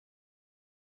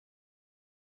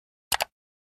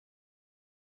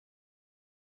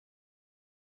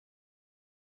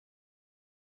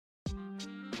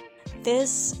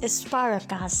This is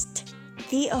Paracast,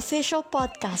 the official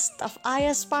podcast of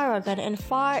IS Paragon and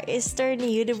Far Eastern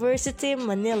University,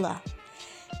 Manila.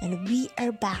 And we are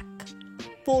back,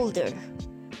 bolder,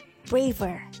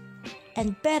 braver,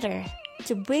 and better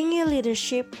to bring you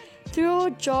leadership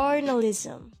through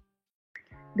journalism.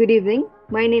 Good evening.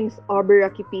 My name is Aubrey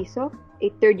Rakipiso, a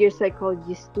third-year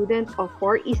psychology student of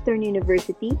Far Eastern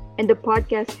University and the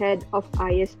podcast head of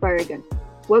IS Paragon.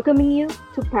 Welcoming you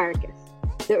to Paracast,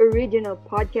 the original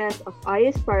podcast of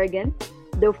IS Paragon,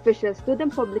 the official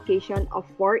student publication of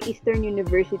Far Eastern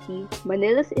University,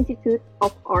 Manila's Institute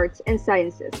of Arts and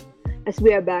Sciences, as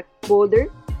we are back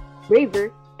bolder,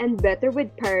 braver, and better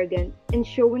with Paragon in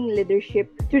showing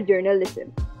leadership through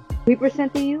journalism. We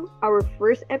present to you our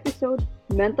first episode,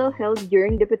 Mental Health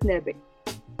During the Pandemic.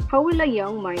 How will a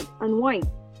young mind unwind?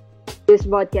 This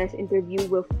podcast interview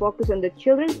will focus on the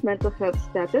children's mental health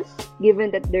status,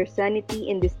 given that their sanity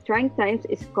in these trying times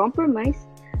is compromised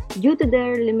due to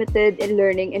their limited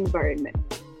learning environment.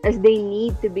 As they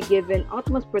need to be given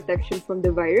utmost protection from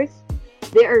the virus,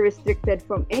 they are restricted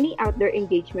from any outdoor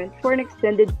engagement for an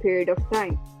extended period of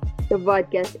time. The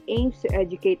podcast aims to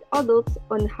educate adults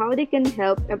on how they can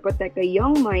help and protect a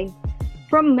young mind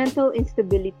from mental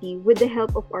instability with the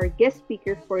help of our guest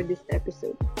speaker for this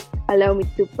episode. Allow me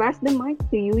to pass the mic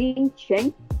to Yuying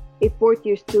Cheng, a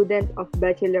fourth-year student of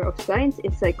Bachelor of Science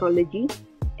in Psychology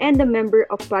and a member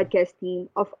of podcast team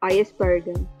of IS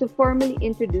Paragon, to formally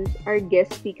introduce our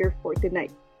guest speaker for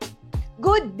tonight.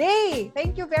 Good day!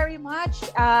 Thank you very much,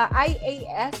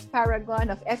 IAS Paragon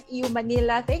of FEU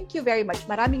Manila. Thank you very much.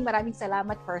 Maraming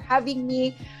salamat for having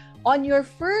me on your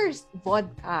first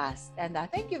podcast. And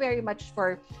thank you very much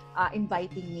for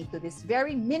inviting me to this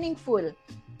very meaningful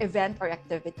event or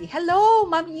activity. Hello,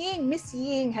 Ma'am Ying, Miss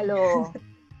Ying, hello.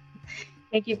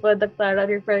 Thank you po,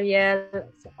 Dr. Rariel.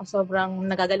 Sobrang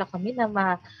nagagalak kami na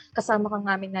makasama ka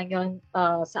namin ngayon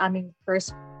sa aming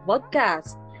first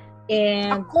podcast.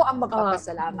 And ako ang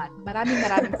magpapasalamat.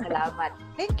 Maraming salamat.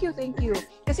 Thank you.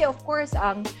 Kasi of course,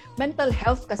 ang mental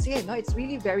health kasi, no, it's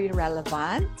really very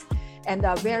relevant and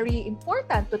very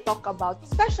important to talk about,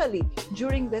 especially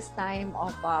during this time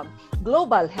of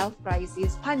global health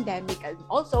crisis, pandemic, and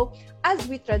also as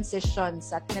we transition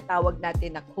sa tinatawag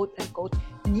natin na quote-unquote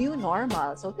new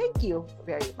normal. So thank you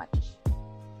very much.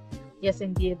 Yes,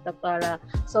 indeed, Dr.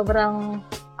 Sobrang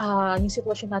yung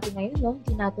sitwasyon natin ngayon, no,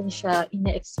 hindi natin siya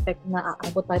ina-expect na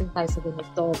aabot pa rin tayo sa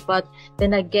ganito. But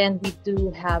then again, we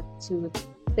do have to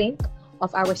think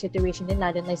of our situation din,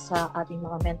 lalo na sa ating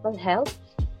mga mental health.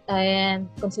 And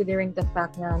considering the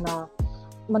fact na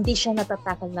hindi siya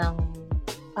natatakal ng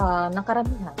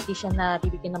karamihan, hindi siya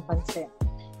nabibigyan ng pansin.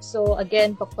 So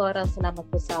again, Doktora, salamat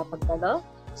po sa pagdalo.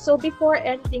 So before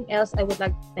anything else, I would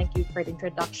like to thank you for the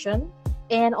introduction.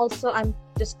 And also, I'm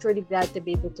just truly glad to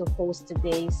be able to host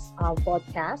today's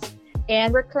podcast.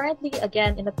 And we're currently,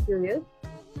 again, in a period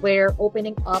where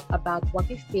opening up about what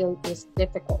we feel is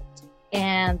difficult.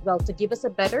 And, well, to give us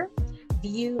a better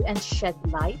view and shed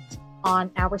light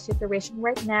on our situation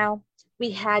right now, we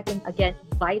had, again,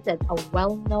 invited a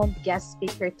well-known guest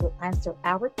speaker to answer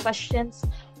our questions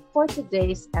for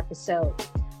today's episode.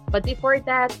 But before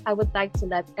that, I would like to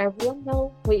let everyone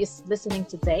know who is listening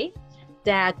today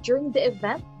that during the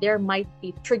event, there might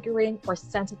be triggering or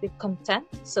sensitive content.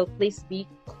 So please take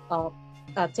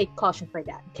caution for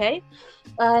that, okay?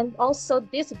 And also,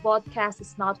 this podcast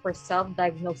is not for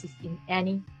self-diagnosis in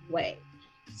any way.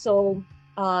 So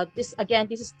this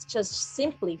is just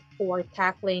simply for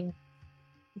tackling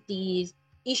the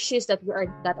issues that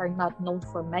are not known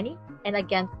for many, and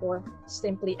again, for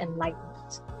simply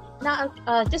enlightenment. Now,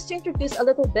 just to introduce a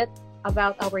little bit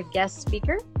about our guest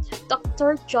speaker,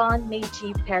 Dr. John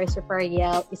Meiji Perez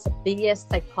Rapariel is a BS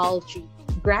Psychology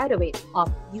graduate of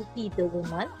UP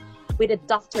Diliman with a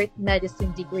doctorate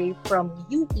medicine degree from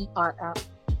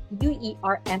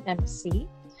UERMMC.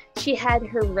 She had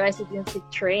her residency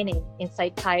training in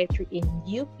psychiatry in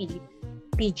UP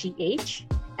PGH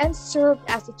and served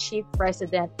as a chief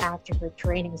resident after her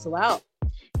training as well.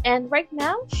 And right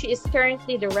now, she is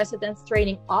currently the residence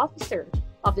training officer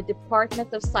of the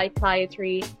Department of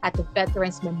Psychiatry at the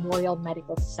Veterans Memorial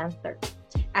Medical Center.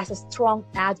 As a strong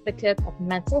advocate of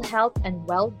mental health and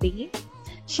well-being,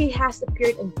 she has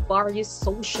appeared on various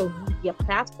social media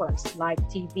platforms like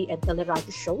TV and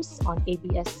teleradio shows on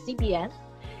ABS-CBN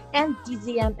and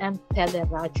DZMM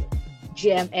Teleradio,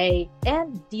 GMA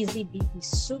and DZBB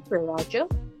Super Radio,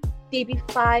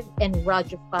 TV5 and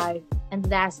Radio 5, and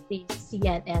lastly,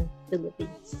 CNN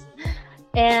Philippines.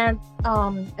 And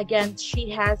again, she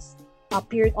has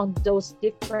appeared on those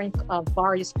different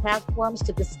various platforms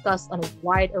to discuss on a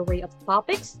wide array of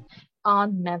topics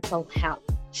on mental health.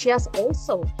 She has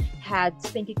also had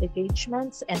speaking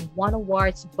engagements and won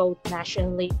awards both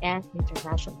nationally and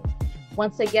internationally.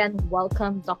 Once again,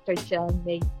 welcome Dr. John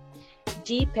May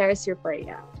G.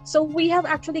 Perez-Urprea. So we have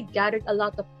actually gathered a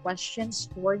lot of questions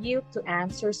for you to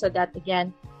answer so that,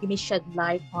 again, you may shed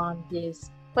light on these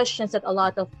questions that a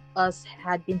lot of us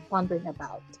had been pondering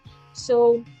about.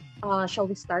 So, shall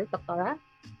we start, Doctora?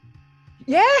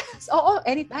 Yes.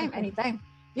 Anytime.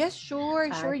 Yes, sure,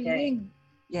 Okay. Ying.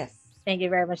 Yes. Thank you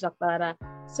very much, Doctora.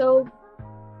 So,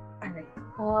 all right.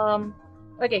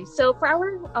 Okay, so for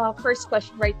our first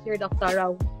question right here,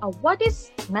 Doctora, what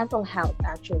is mental health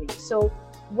actually? So,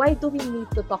 why do we need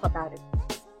to talk about it?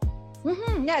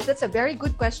 Yeah, that's a very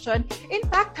good question. In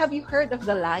fact, have you heard of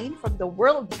the line from the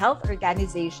World Health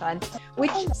Organization,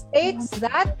 which states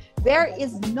that there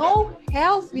is no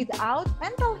health without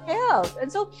mental health?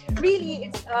 And so, really,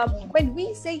 it's when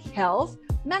we say health,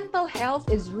 mental health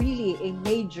is really a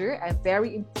major and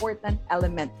very important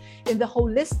element in the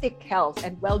holistic health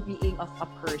and well-being of a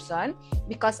person,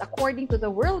 because according to the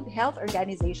World Health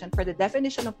Organization, for the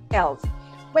definition of health,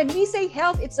 when we say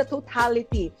health, it's a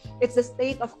totality. It's a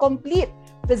state of complete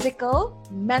physical,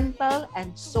 mental,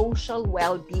 and social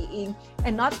well-being,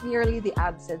 and not merely the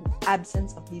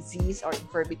absence of disease or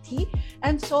infirmity.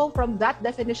 And so from that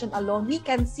definition alone, we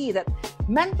can see that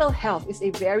mental health is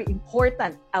a very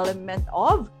important element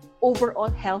of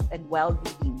overall health and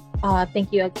well-being.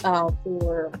 Thank you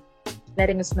for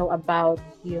letting us know about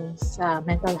yung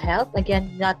mental health.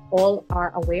 Again, not all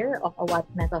are aware of what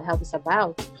mental health is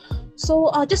about.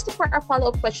 So, just for our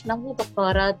follow-up question,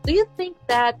 Doctora, do you think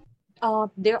that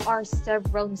there are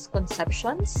several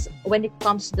misconceptions when it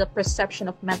comes to the perception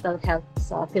of mental health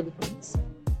in Philippines?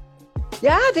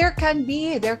 Yeah, there can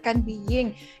be,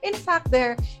 Ying. In fact,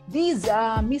 these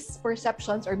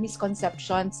misperceptions or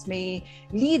misconceptions may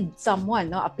lead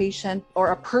someone, a patient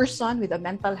or a person with a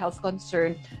mental health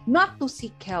concern, not to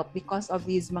seek help because of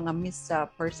these mga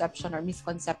misperception or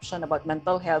misconception about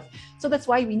mental health. So that's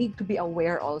why we need to be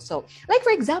aware also. Like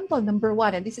for example, number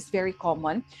one, and this is very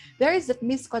common, there is that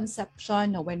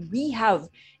misconception when we have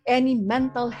any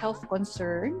mental health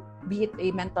concern, be it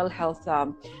a mental health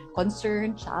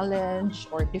concern, challenge,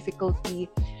 or difficulty,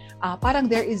 parang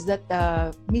there is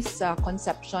that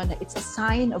misconception that it's a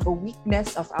sign of a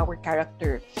weakness of our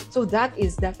character. So that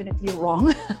is definitely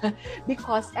wrong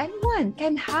because anyone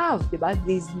can have, diba,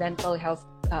 these mental health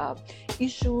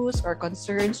issues or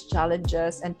concerns,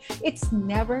 challenges, and it's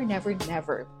never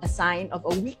a sign of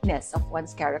a weakness of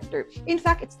one's character. In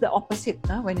fact, it's the opposite.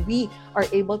 When we are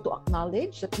able to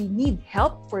acknowledge that we need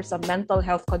help for some mental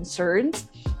health concerns,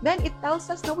 then it tells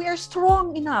us that we are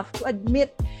strong enough to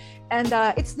admit. And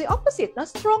it's the opposite,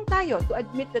 strong tayo to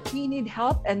admit that we need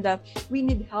help, and we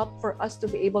need help for us to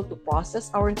be able to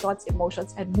process our thoughts,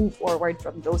 emotions, and move forward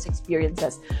from those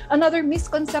experiences. Another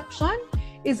misconception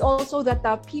is also that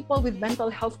people with mental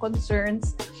health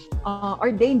concerns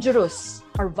are dangerous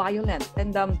or violent.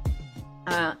 And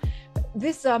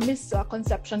this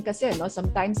misconception kasi,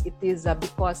 sometimes it is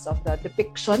because of the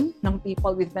depiction ng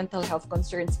people with mental health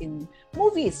concerns in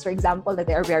movies. For example, that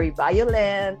they are very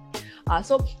violent.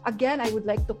 So again, I would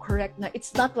like to correct na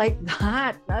it's not like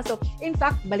that. So in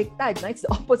fact, baliktad, it's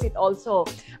the opposite also.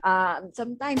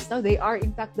 Sometimes they are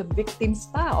in fact the victims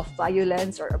of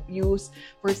violence or abuse.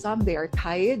 For some, they are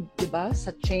tied, diba?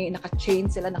 Sa chain, naka-chain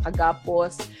sila,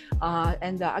 nakagapos.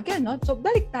 And again, so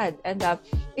baliktad. And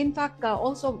in fact,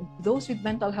 also those with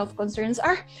mental health concerns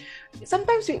are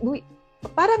sometimes we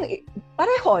parang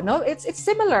pareho, it's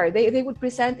similar. They would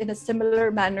present in a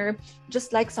similar manner,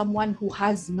 just like someone who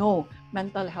has no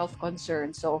mental health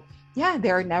concern. So yeah,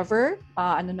 they are never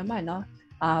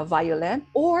violent.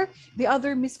 Or the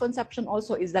other misconception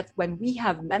also is that when we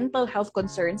have mental health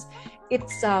concerns,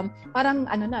 it's parang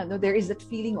there is that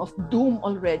feeling of doom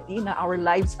already, na our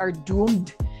lives are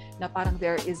doomed, na parang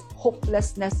there is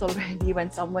hopelessness already when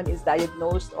someone is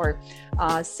diagnosed or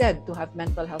said to have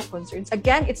mental health concerns.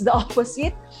 Again, it's the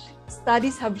opposite.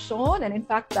 Studies have shown, and in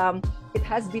fact, it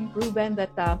has been proven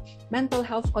that mental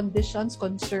health conditions,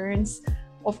 concerns,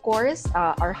 of course,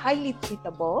 are highly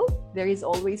treatable. There is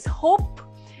always hope,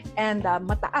 and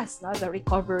mataas, the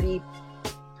recovery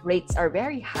rates are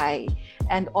very high,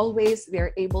 and always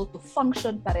they're able to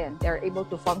function pa rin. They're able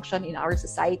to function in our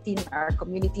society, in our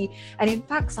community, and in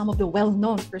fact, some of the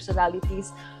well-known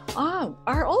personalities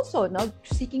are also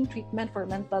seeking treatment for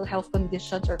mental health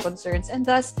conditions or concerns, and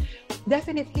thus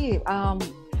definitely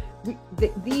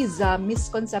these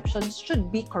misconceptions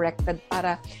should be corrected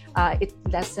para it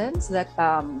lessens that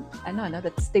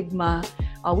that stigma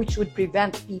which would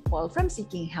prevent people from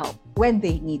seeking help when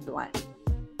they need one.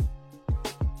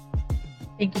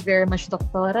 Thank you very much,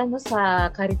 Doktora, no, sa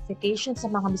clarification sa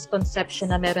mga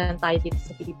misconception na meron tayo dito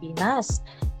sa Pilipinas.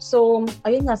 So,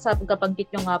 ayun nga, sa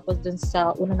pagkabanggit nyo nga po dun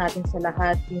sa una natin sa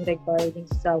lahat, yung regarding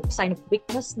sa sign of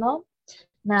weakness, no?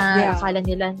 Na akala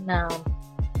nila na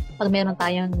pag meron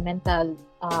tayong mental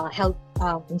health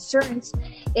concerns,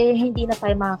 hindi na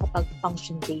tayo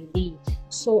makakapag-function daily.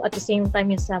 So, at the same time,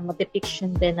 yung sa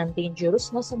depiction din ng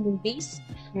dangerous, no, sa movies.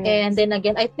 Yes. And then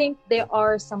again, I think there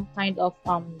are some kind of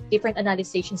different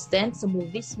analyzations then sa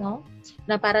movies, no?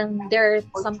 Na parang there are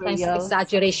sometimes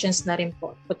exaggerations na rin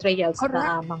po, portrayals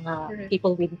na mga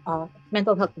people with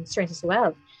mental health concerns as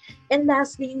well. And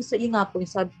lastly, yung nga po, yung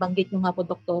sa banggit nyo nga po,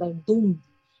 Doktora, yung doom,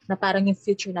 na parang yung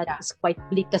future natin is quite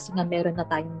bleak kasi nga meron na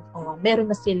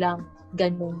silang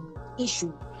ganung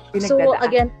issue. So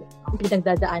again,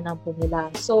 pinagdadaanan po nila.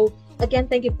 So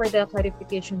again, thank you for the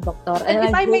clarification, Doctor. And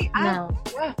if I may add,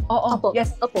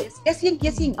 yes, Ying.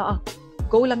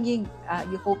 Go lang, Ying.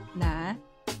 You hope na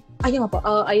ayun po,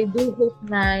 I do hope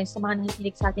na sa mga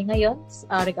nakikinig sa atin ngayon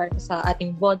regarding sa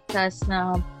ating podcast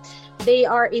na they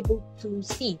are able to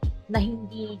see na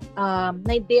hindi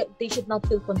they should not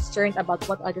feel concerned about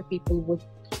what other people would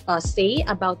say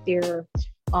about their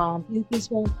yung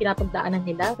mismong pinapagdaanan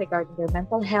nila regarding their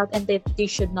mental health, and that they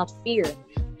should not fear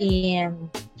in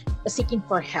seeking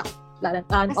for help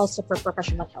and also for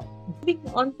professional help. Moving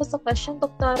on po sa question,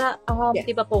 Doktora,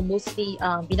 di ba po mostly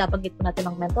binabanggit po natin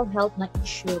ang mental health na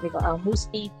issue,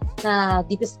 mostly na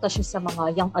di-discussion sa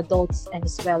mga young adults and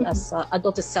as well as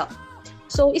adults itself.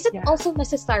 So is it also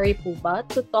necessary po ba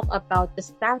to talk about the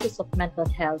status of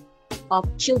mental health of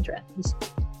children?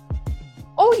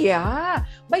 Oh yeah.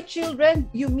 By children,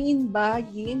 you mean ba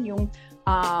yung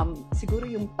siguro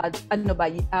yung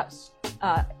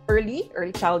early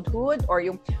childhood or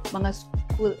yung mga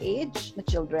school age na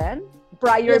children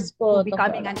prior to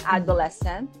becoming an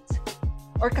adolescent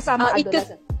or kasama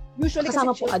adolescent? Usually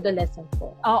kasama po adolescent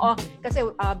po. Oo, kasi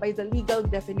by the legal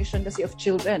definition kasi of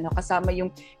children, kasama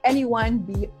yung anyone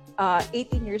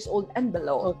 18 years old and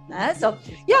below. So,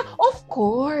 yeah, of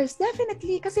course,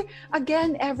 definitely. Kasi,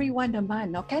 again, everyone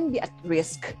naman can be at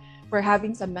risk for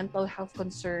having some mental health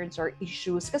concerns or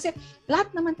issues. Kasi,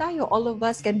 lahat naman tayo, all of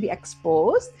us can be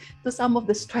exposed to some of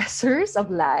the stressors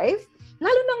of life.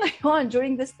 Lalo na ngayon,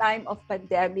 during this time of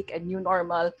pandemic and new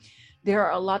normal, there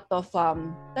are a lot of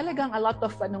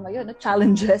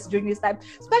challenges during this time,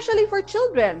 especially for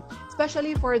children,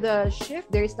 especially for the shift.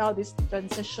 There is now this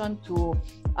transition to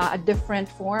a different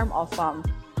form of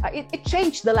it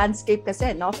changed the landscape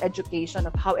kasi of education,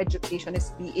 of how education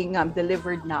is being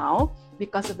delivered now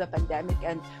because of the pandemic.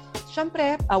 And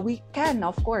syempre, we can,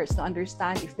 of course,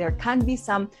 understand if there can be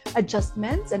some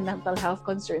adjustments and mental health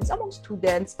concerns among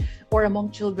students or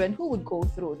among children who would go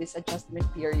through this adjustment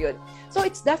period. So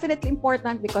it's definitely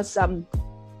important because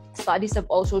studies have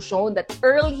also shown that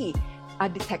early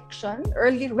detection,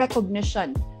 early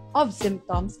recognition of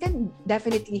symptoms can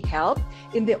definitely help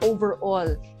in the overall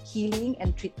healing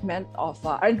and treatment of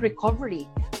and recovery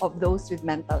of those with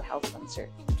mental health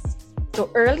concerns. So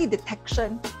early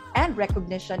detection and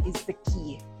recognition is the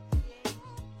key.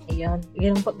 Ayun.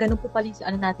 Ganun po pala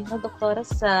yung natin, Doktora,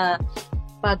 sa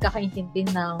pagkakaintindi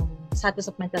ng status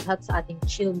of mental health sa ating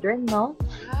children, no?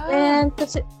 And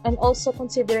also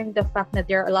considering the fact that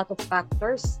there are a lot of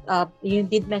factors. You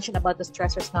did mention about the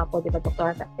stressors nga po, di ba,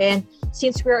 Doktora? And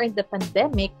since we're in the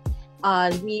pandemic,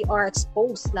 we are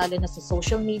exposed lalo na sa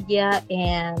social media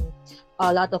and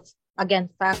a lot of,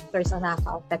 again, factors na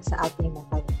nakaka-affect sa ating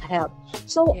mental health.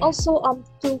 So also,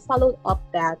 to follow up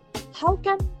that, how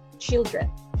can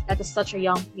children at such a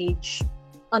young age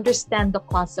understand the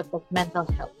concept of mental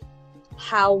health?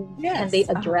 How can they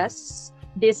address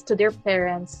this to their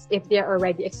parents if they're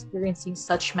already experiencing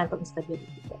such mental instability?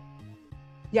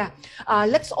 Yeah,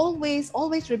 let's always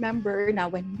remember now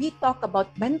when we talk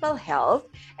about mental health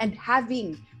and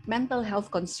having mental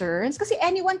health concerns, kasi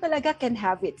anyone talaga can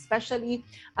have it, especially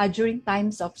during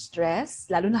times of stress,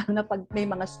 lalo na pag may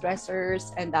mga stressors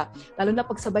and lalo na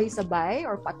pag sabay-sabay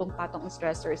or patong-patong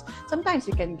stressors. Sometimes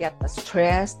we can get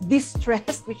stressed,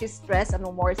 distressed, which is stress on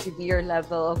a more severe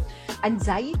level,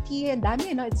 anxiety, and dami,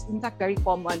 it's in fact very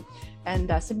common, and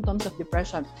symptoms of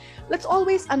depression. Let's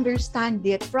always understand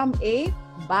it from a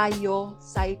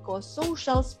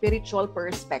bio-psychosocial spiritual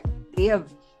perspective,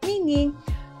 meaning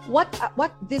what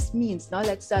this means.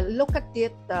 Let's look at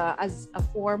it as a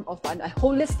form of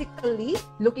holistically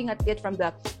looking at it from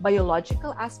the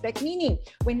biological aspect, meaning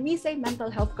when we say mental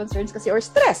health concerns kasi or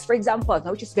stress, for example,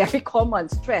 which is very common,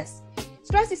 stress,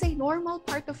 stress is a normal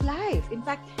part of life. In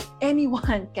fact,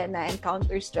 anyone can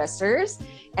encounter stressors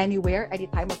anywhere, any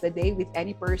time of the day, with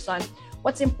any person.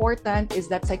 What's important is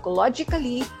that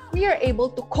psychologically, we are able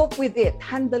to cope with it,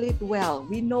 handle it well.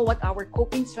 We know what our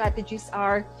coping strategies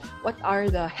are, what are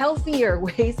the healthier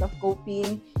ways of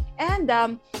coping. And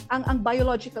ang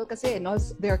biological kasi,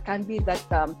 there can be that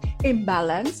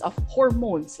imbalance of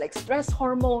hormones, like stress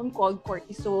hormone called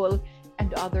cortisol,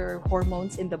 and other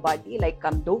hormones in the body like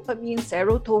dopamine,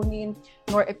 serotonin,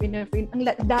 norepinephrine. Ang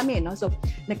dami, no? So,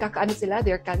 nagkakaano sila,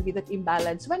 there can be that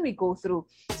imbalance when we go through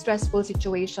stressful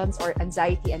situations or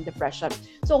anxiety and depression.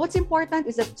 So, what's important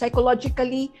is that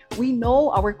psychologically, we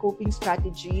know our coping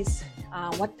strategies,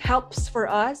 what helps for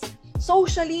us.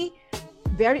 Socially,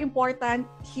 very important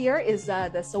here is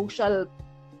the social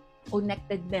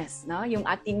connectedness, no? Yung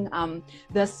ating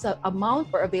the amount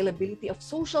or availability of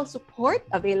social support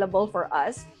available for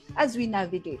us as we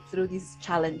navigate through these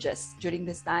challenges during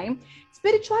this time.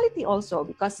 Spirituality also,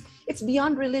 because it's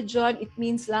beyond religion. It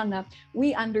means lang na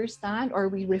we understand or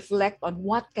we reflect on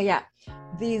what kaya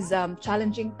these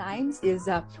challenging times is,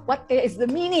 what kaya is the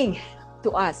meaning to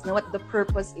us, what the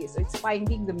purpose is. So it's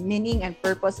finding the meaning and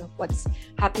purpose of what's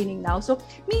happening now. So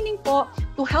meaning po,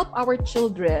 to help our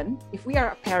children, if we are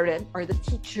a parent or the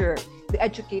teacher, the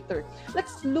educator,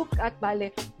 let's look at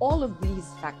all of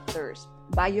these factors.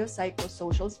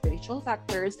 Biopsychosocial, spiritual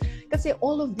factors, kasi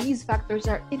all of these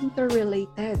factors are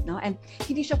interrelated, no? And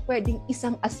hindi siya pwedeng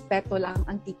isang aspeto lang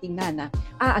ang titingnan na,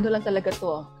 ano lang talaga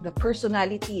to, the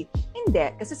personality.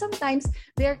 Hindi, kasi sometimes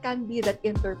there can be that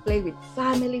interplay with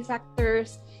family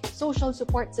factors, social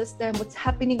support system, what's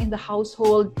happening in the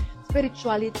household,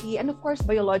 spirituality, and of course,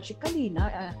 biologically,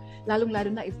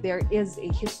 lalong-lalo na if there is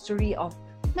a history of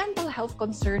mental health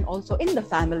concern also in the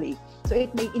family. So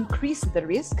it may increase the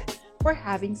risk for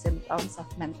having symptoms of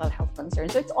mental health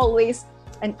concerns. So it's always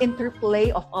an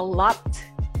interplay of a lot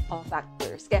of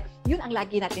factors. Kaya yun ang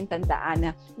lagi natin tandaan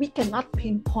na we cannot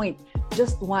pinpoint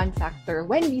just one factor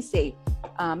when we say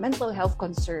mental health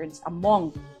concerns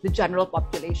among the general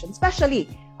population, especially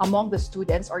among the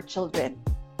students or children.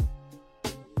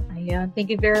 Ayan,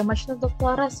 thank you very much na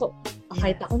Doktora. So,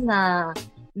 kahit ako na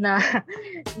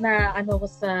ano ko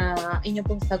sa inyong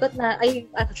pong sagot na I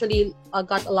actually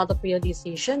got a lot of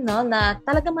realization, no, na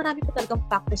talaga marami po talagang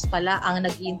factors pala ang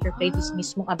nag-i-interplay this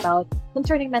mismo about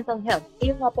concerning mental health.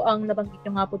 Yung nga po ang nabanggit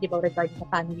nyo nga po, di ba, regarding sa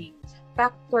family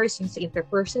factors, yung sa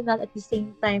interpersonal, at the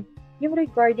same time, yung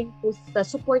regarding po sa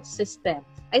support system.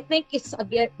 I think it's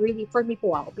really, for me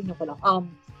po, opinion ko lang,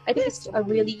 I think it's a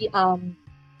really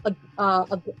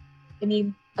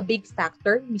a big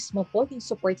factor mismo po yung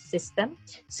support system,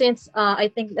 since I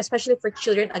think especially for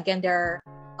children, again, their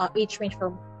age range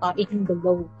from 18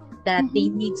 below, that they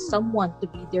need someone to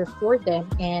be there for them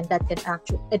and that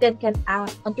can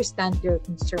understand their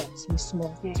concerns mismo.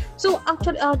 So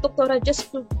actually, Doktora,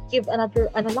 just to give another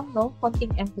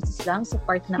konting emphasis lang sa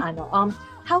part na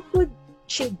how could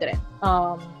children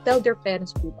tell their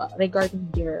parents po regarding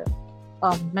their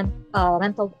mental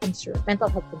health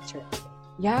concern?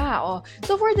 Yeah.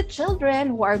 So for the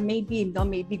children who are maybe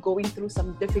going through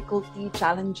some difficulty,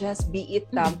 challenges, be it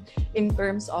in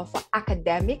terms of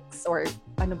academics or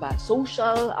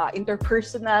social,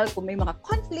 interpersonal, kung may mga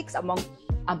conflicts among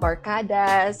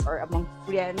barkadas or among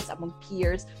friends, among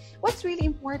peers, what's really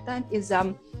important is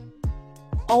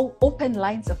open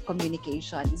lines of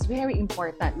communication is very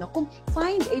important. No? Kung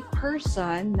find a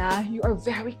person na you are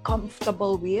very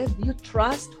comfortable with,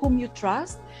 whom you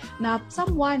trust, na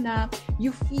someone na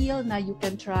you feel na you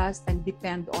can trust and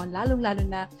depend on, lalong-lalo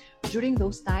na during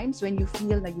those times when you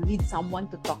feel na you need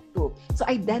someone to talk to. So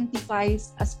identify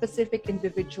a specific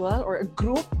individual or a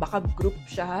group, baka group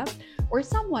siya, or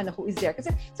someone who is there.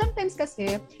 Kasi sometimes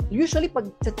usually pag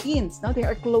sa teens, they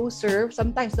are closer,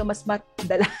 sometimes mas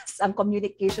madalas ang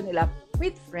communication nila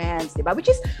with friends, diba? Which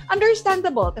is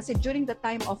understandable kasi during the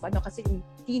time of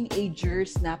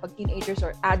teenagers pag teenagers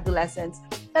or adolescents,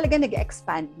 talaga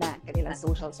nag-expand na kanilang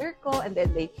social circle, and then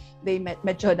they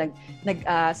medyo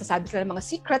sasabi sila ng mga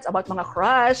secrets about mga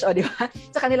crush, o diba?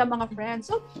 Sa kanilang mga friends.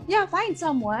 So, yeah, find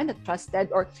someone that trusted,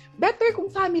 or better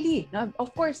kung family. No?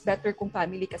 Of course, better kung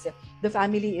family kasi the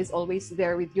family is always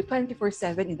there with you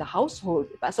 24/7 in the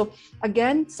household. Diba? So,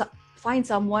 again, find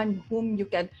someone whom you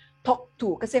can talk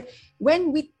to. Kasi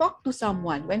when we talk to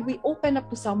someone, when we open up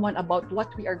to someone about what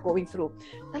we are going through,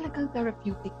 talagang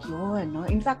therapeutic yun. No?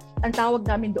 In fact, ang tawag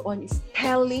namin doon is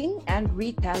telling and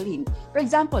retelling. For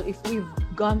example, if we've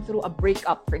gone through a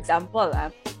breakup, for example,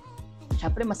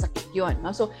 syempre masakit yun. No?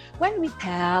 So, when we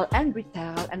tell and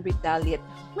retell it,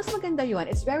 mas maganda yun.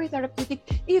 It's very therapeutic.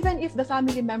 Even if the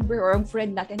family member or ang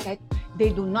friend natin, kahit they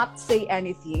do not say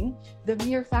anything, the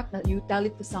mere fact that you tell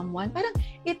it to someone, parang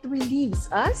it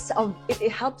relieves us of it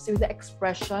helps with the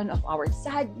expression of our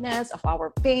sadness, of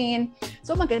our pain.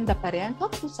 So maganda pa rin,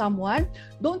 talk to someone,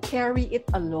 don't carry it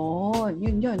alone.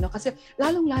 Yun, no? Kasi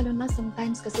lalong-lalo na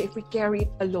sometimes kasi if we carry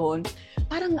it alone,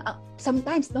 parang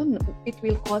sometimes no, it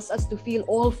will cause us to feel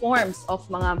all forms of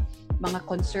mga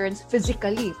concerns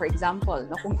physically. For example,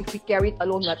 no, kung if we carry it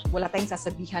alone, wala tayong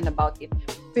sasabihan about it.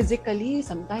 Physically,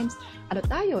 sometimes,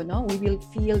 tayo, no, we will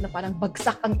feel na parang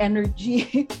bagsak ang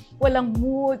energy, walang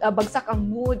mood, bagsak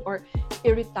ang mood, or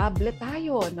irritable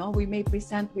tayo, no? We may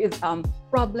present with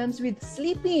problems with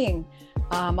sleeping.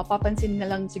 Mapapansin na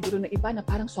lang siguro na iba na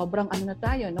parang sobrang na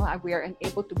tayo, no? We are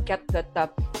unable to get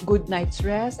that good night's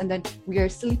rest, and then we are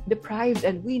sleep deprived,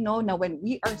 and we know na when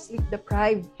we are sleep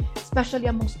deprived, especially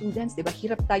among students, di ba,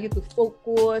 hirap tayo to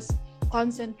focus,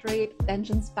 concentrate,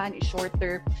 attention span is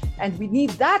shorter, and we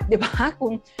need that, di ba?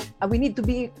 Kung we need to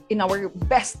be in our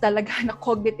best talaga na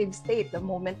cognitive state the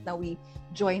moment na we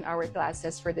join our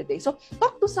classes for the day. So,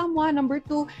 talk to someone. Number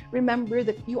 2, remember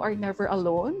that you are never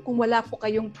alone. Kung wala po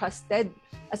kayong trusted,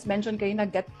 as mentioned kayo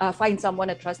na find someone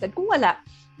na trusted. Kung wala,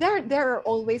 there are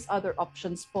always other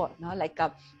options po, no? Like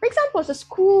for example sa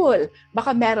school,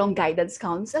 baka merong guidance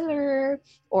counselor,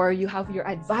 or you have your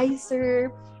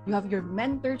advisor, you have your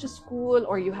mentor to school,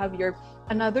 or you have your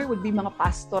another would be mga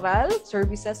pastoral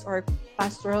services or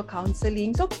pastoral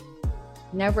counseling. So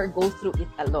never go through it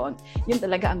alone. Yun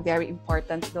talaga ang very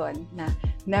important doon, na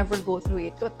never go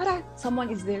through it. Para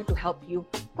someone is there to help you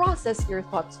process your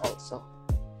thoughts also.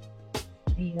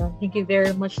 Ayun. Thank you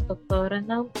very much, Doktora.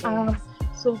 Now,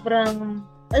 sobrang,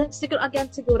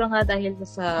 siguro nga dahil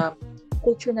sa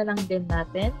culture na lang din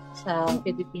natin sa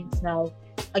Philippines now.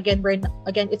 Again,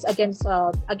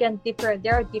 different.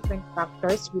 There are different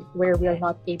factors where we are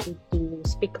not able to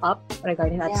speak up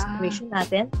regarding that situation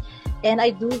natin. And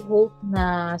I do hope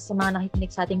na sa mga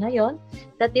nakikinig sa atin ngayon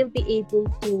that they'll be able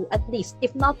to, at least,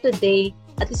 if not today,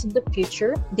 at least in the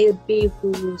future, they'll be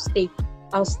able to take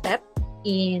a step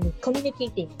in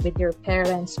communicating with your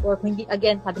parents, or kung hindi,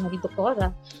 again, sabi nga ni Doktora,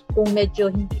 kung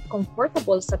medyo hindi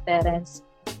comfortable sa parents,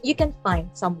 you can find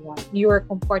someone you're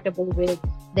comfortable with,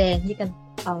 then you can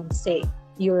say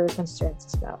your concerns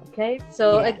as well. Okay?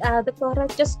 So, Doktora,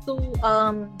 just to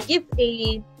give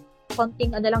a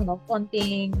konting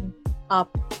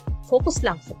focus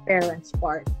lang sa parents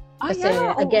part. Kasi,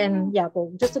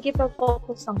 just to keep a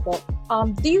focus lang po,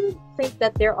 do you think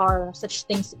that there are such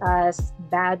things as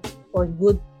bad or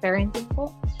good parenting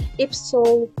po? If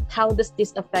so, how does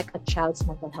this affect a child's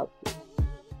mental health?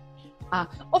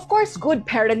 Of course, good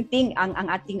parenting ang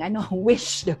ating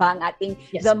wish, di ba? Ang ating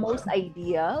the most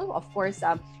ideal. Of course,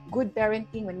 good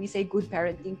parenting, when we say good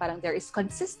parenting, parang there is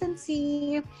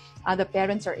consistency. The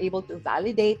parents are able to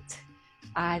validate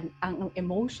ang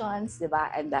emotions, di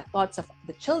ba? And the thoughts of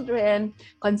the children.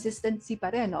 Consistency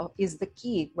pa rin is the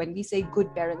key. When we say good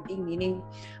parenting, meaning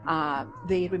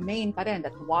they remain pa rin,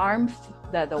 that warmth,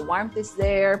 the warmth is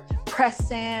there,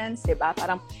 presence, di ba?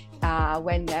 Parang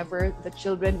whenever the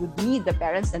children would need the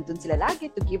parents, nandun sila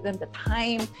lagi to give them the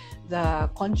time, the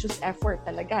conscious effort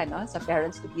talaga, no, sa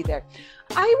parents to be there.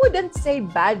 I wouldn't say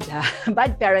bad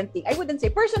parenting. I wouldn't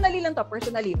say, personally,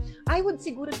 I would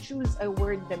siguro choose a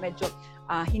word na medyo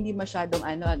hindi masyadong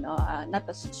not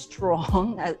as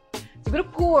strong. Siguro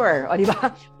poor, di ba?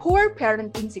 Poor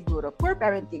parenting siguro. Poor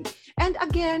parenting. And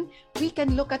again, we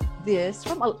can look at this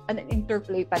from an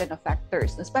interplay pa rin of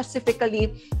factors.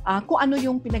 Specifically, kung ano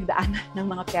yung pinagdaanan ng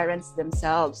mga parents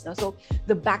themselves. No? So,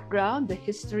 the background, the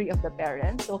history of the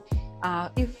parents. So,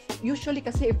 if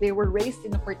they were raised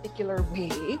in a particular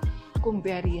way, kung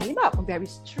very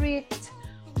strict,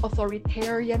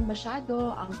 authoritarian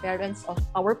masyado ang parents of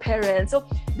our parents. So,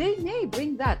 they may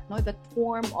bring that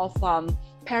form of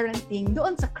parenting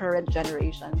doon sa current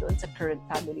generation, doon sa current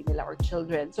family nila or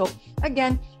children. So,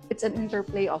 again, it's an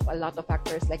interplay of a lot of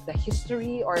factors like the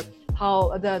history or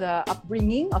how the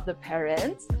upbringing of the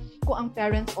parents. Kung ang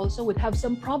parents also would have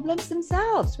some problems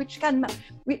themselves, which can,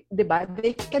 diba,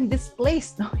 they can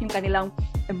displace yung kanilang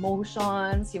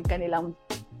emotions, yung kanilang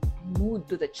mood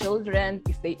to the children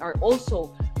if they are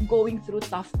also going through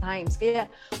tough times. Kaya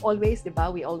always,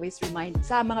 diba, we always remind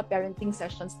sa mga parenting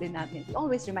sessions din natin, we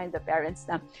always remind the parents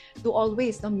na to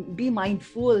always be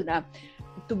mindful na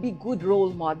to be good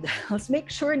role models.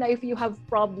 Make sure na if you have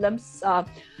problems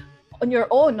on your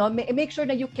own, make sure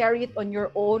na you carry it on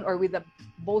your own or with the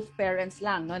both parents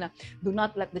lang, no, na do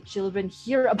not let the children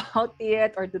hear about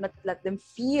it or do not let them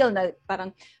feel na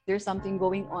parang there's something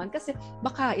going on kasi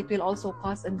baka it will also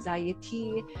cause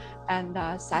anxiety and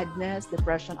sadness,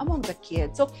 depression among the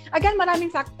kids. So again,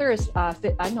 maraming factors,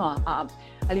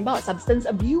 halimbawa substance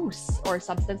abuse or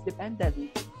substance dependence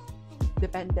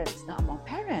na among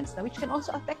parents na which can also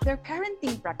affect their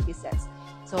parenting practices.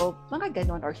 So mga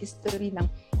ganon, or history ng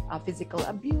physical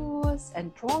abuse and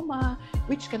trauma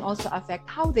which can also affect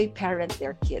how they parent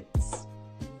their kids.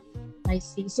 I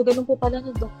see. So ganun po pala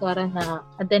ng doktora na,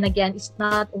 and then again, it's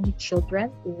not only children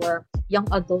or young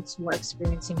adults who are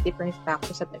experiencing different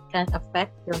factors that can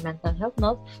affect their mental health,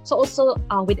 no? So also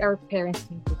with our parents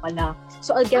din po pala.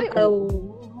 So again,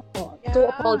 to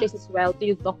apologize as well to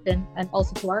you, Doctor, and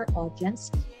also to our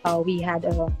audience. We had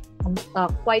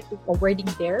quite a wording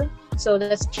there. So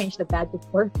let's change the bad to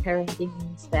poor parenting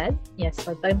instead. Yes,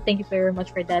 so thank you very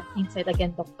much for that insight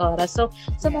again, Doktora. So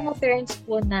sa mga parents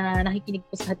po na nakikinig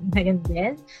po sa atin ngayon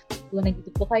din, kung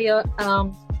nandito po kayo,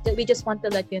 we just want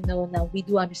to let you know na we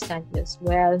do understand you as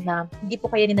well, na hindi po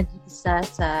kayo nag-iisa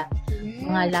sa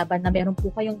mga laban na meron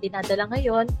po kayong dinadala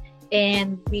ngayon.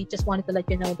 And we just wanted to let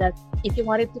you know that if you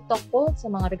wanted to talk po sa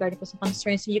mga regarding po sa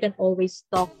concerns, you can always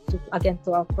talk to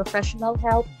our professional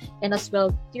help and as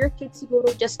well to your kids siguro,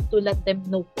 just to let them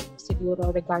know po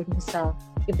siguro regarding sa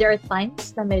if there are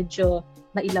times na medyo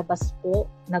nailabas po,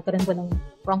 nagkaroon po ng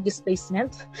wrong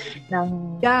displacement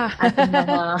ng ating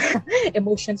mga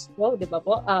emotions po, di ba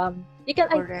po? You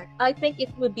can, I think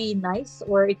it would be nice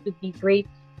or it would be great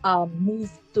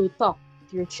move to talk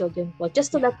your children po,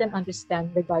 just to let them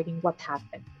understand regarding what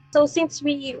happened. So since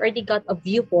we already got a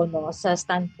view po no sa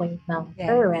standpoint ng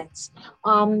parents,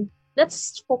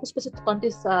 let's focus po on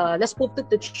this, let's move to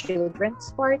the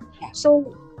children's part.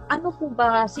 So ano po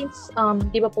ba, since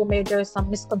di ba po there's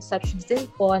some misconceptions din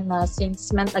po na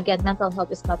since mental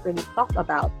health is not really talked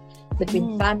about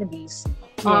between families,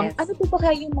 ano po ba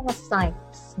kaya yung mga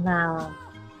signs na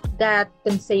that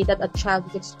can say that a child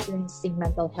is experiencing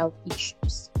mental health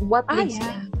issues? What leads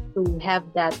them to have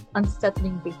that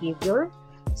unsettling behavior,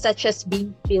 such as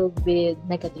being filled with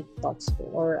negative thoughts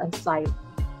or anxiety?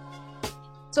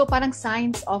 So parang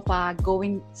signs of a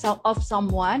person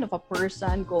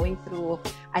going through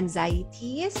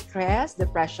anxiety, stress,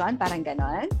 depression, parang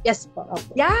ganon? Yes po.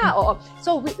 Okay. Yeah, oo.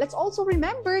 So let's also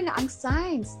remember na ang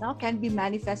signs can be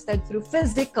manifested through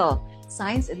physical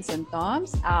signs and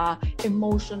symptoms,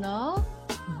 emotional,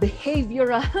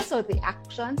 behavioral, so the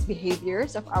actions,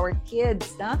 behaviors of our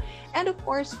kids, and of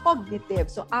course,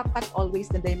 cognitive. So, apat always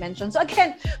the dimension. So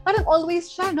again, parang always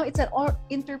siya, no? It's an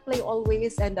interplay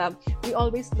always, and we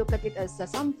always look at it as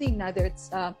something na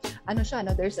there's,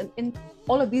 there's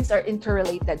all of these are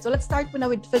interrelated. So let's start now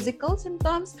with physical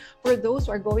symptoms for those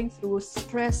who are going through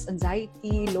stress,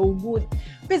 anxiety, low mood.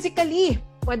 Physically,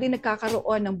 pwede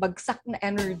nagkakaroon ng bagsak na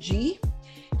energy,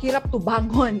 hirap to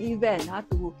bangon even,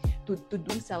 to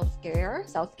do self-care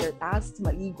tasks,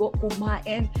 maligo,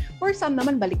 kumain. For some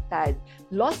naman baliktad,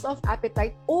 loss of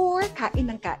appetite or kain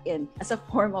ng kain as a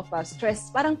form of stress.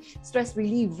 Parang stress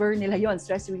reliever nila yon,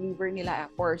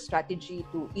 or strategy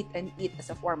to eat and eat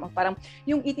as a form of parang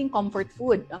yung eating comfort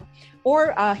food.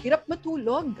 Or hirap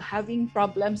matulog, having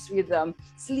problems with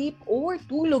sleep or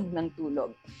tulog ng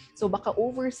tulog. So baka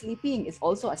oversleeping is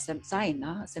also a sign,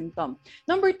 a symptom.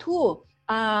 Number 2,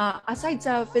 aside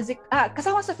sa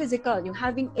kasama sa physical, yung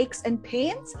having aches and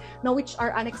pains which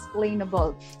are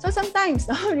unexplainable. So sometimes,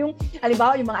 yung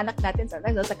halimbawa yung mga anak natin,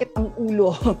 sometimes masakit ang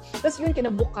ulo. Tapos yun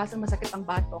kinabukasan masakit ang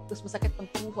batok, tapos masakit ang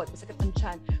tuhod, masakit ang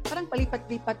tiyan. Parang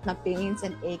palipat-lipat na pains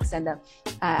and aches, and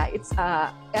it's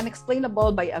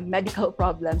unexplainable by a medical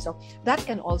problem. So that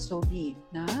can also be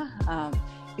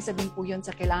isa din po yun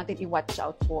sa kailangan natin i-watch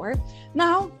out for.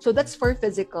 Now, so that's for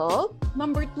physical.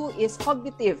 Number 2 is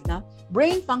cognitive,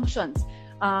 brain functions.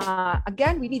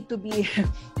 Again, we need to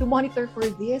monitor for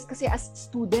this kasi as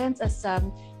students, as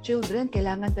children,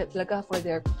 kailangan talaga for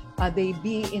they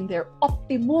be in their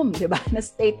optimum, di ba, na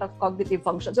state of cognitive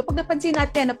function. So pag napansin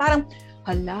natin na parang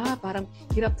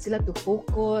hirap sila to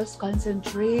focus,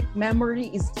 concentrate, memory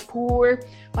is poor,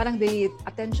 parang the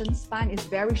attention span is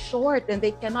very short and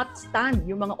they cannot stand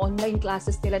yung mga online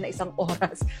classes nila na 1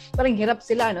 oras. Parang hirap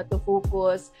sila to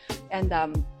focus, and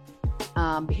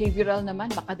behavioral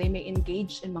naman, baka they may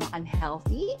engage in mga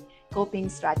unhealthy coping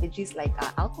strategies like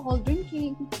alcohol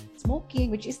drinking, smoking,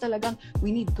 which is talagang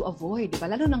we need to avoid, diba?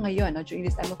 Lalo na ngayon, during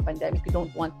this time of pandemic,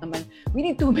 we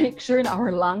need to make sure na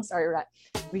our lungs are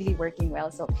really working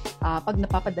well. So, pag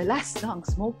napapadalas ang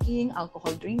smoking,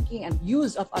 alcohol drinking, and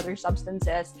use of other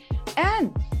substances,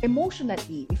 and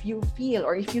emotionally, if you feel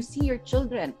or if you see your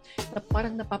children na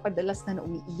parang napapadalas na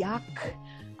umiiyak,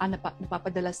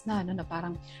 napapadalas na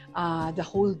parang the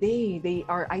whole day they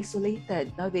are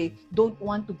isolated, they don't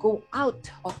want to go out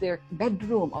of their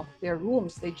bedroom, of their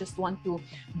rooms, they just want to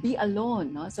be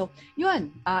alone, so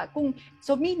yun,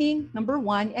 meaning number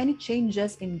one, any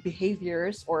changes in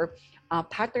behaviors or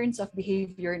patterns of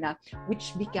behavior na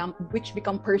which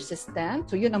become persistent.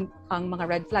 So yun ang mga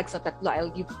red flags. So tatlo,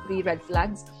 I'll give 3 red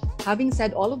flags. Having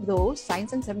said all of those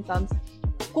signs and symptoms,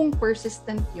 kung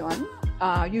persistent yun,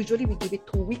 usually we give it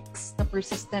 2 weeks na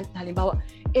persistent. Halimbawa,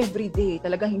 every day,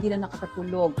 talagang hindi na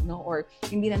nakakatulog, or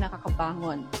hindi na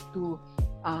nakakabangon to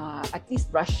at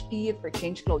least brush teeth or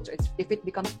change clothes. So if it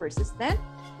becomes persistent.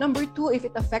 Number 2, if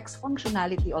it affects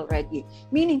functionality already.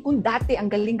 Meaning, kung dati ang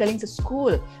galing-galing sa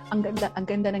school, ang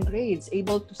ganda ng grades,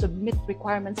 able to submit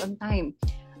requirements on time,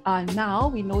 now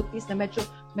we notice na medyo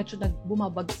na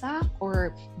bumabagsak,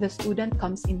 or the student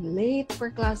comes in late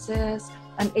for classes,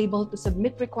 unable to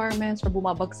submit requirements, or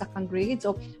bumabagsak ang grades.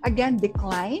 So again,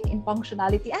 decline in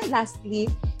functionality. And lastly,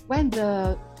 when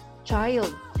the child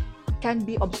can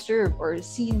be observed or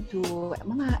seen to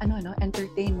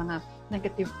entertain mga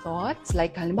negative thoughts,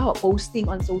 like halimbawa posting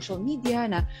on social media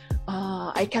na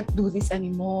I can't do this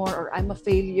anymore, or I'm a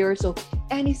failure. So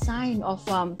any sign of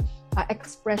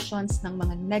expressions ng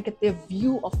mga negative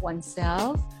view of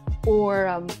oneself or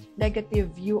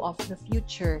negative view of the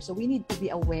future. So we need to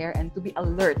be aware and to be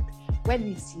alert when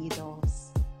we see those.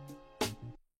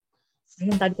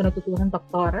 Ayun, dahil ko natutunan,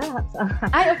 Doktora,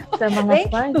 sa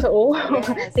mga signs. So,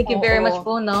 yes, thank you very much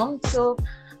po, no? So,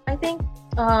 I think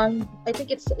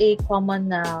it's a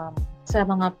common sa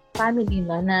mga family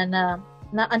na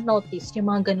unnoticed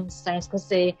yung mga ganung signs,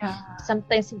 kasi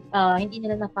sometimes hindi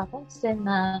nila napapansin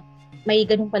na may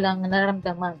ganun palang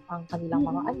nararamdaman ang kanilang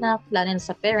mga anak, lalo na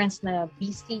sa parents na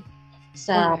busy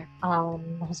sa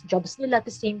jobs nila. At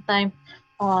the same time,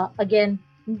 again,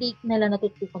 hindi nila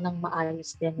natutukan ng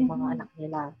maayos din yung mga anak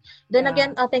nila. Then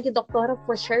again, thank you, Doktora,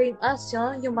 for sharing us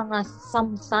yung mga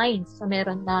some signs na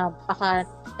meron na baka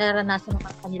naranasan ng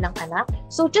kanilang anak.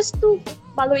 So just to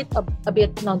follow it a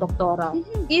bit now, Doktora,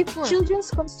 if children's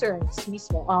concerns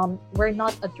mismo were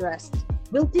not addressed,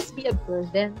 will this be a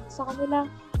burden sa kanila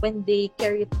when they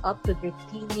carry it up to their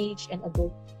teenage and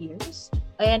adult years?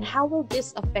 And how will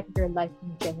this affect their life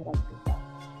in general?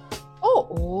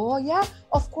 Yeah.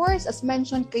 Of course, as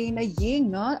mentioned kay na Ying,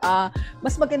 no?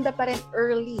 Mas maganda pa rin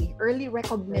early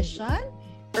recognition,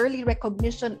 early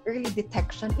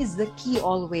detection is the key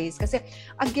always. Kasi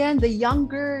again, the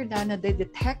younger na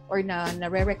detect or na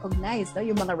recognize, no,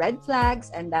 yung mga red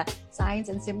flags and signs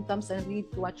and symptoms na we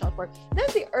need to watch out for, then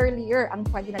the earlier ang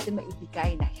pwede natin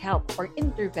maibigay na help or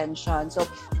intervention. So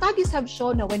studies have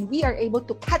shown na when we are able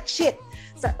to catch it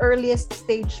sa earliest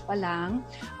stage pa lang,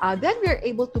 then we are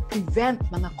able to prevent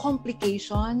mga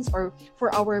complications or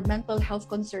for our mental health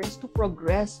concerns to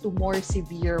progress to more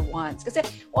severe ones. Kasi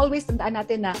always tandaan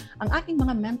natin na ang ating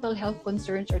mga mental health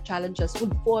concerns or challenges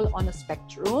would fall on a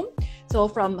spectrum. So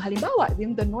from halimbawa,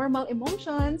 yung the normal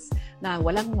emotions na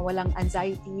walang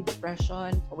anxiety,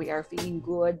 depression, we are feeling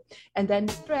good, and then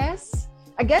stress.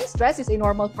 Again, stress is a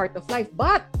normal part of life,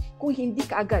 but kung hindi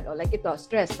ka agad, like ito,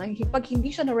 stress, pag hindi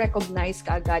siya na-recognize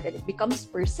ka agad and it becomes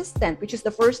persistent, which is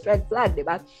the first red flag, di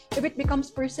ba? If it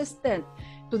becomes persistent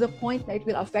to the point that it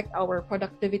will affect our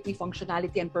productivity,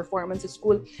 functionality, and performance at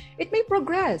school, it may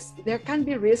progress. There can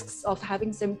be risks of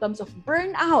having symptoms of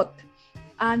burnout,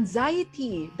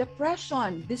 anxiety,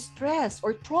 depression, distress,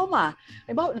 or trauma.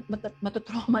 Diba,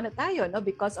 matutrauma na tayo, no?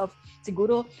 Because of,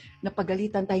 siguro,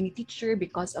 napagalitan tayo ni teacher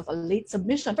because of a late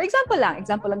submission. For example lang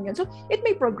yun. So, it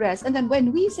may progress. And then when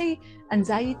we say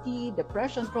anxiety,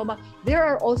 depression, trauma, there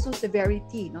are also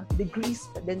severity, no? Degrees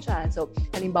pa din siya. So,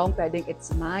 halimbawa, pwedeng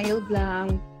it's mild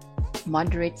lang,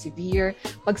 moderate, severe.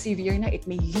 Pag severe na, it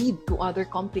may lead to other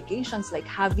complications like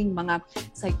having mga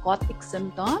psychotic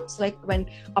symptoms, like when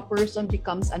a person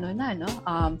becomes unaware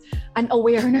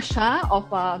na siya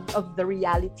of the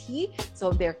reality. So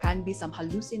there can be some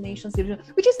hallucinations,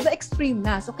 which is the extreme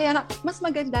na. So kaya mas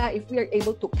maganda if we are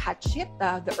able to catch it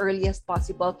the earliest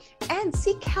possible and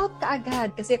seek help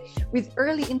kaagad. Kasi with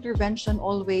early intervention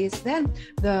always, then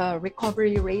the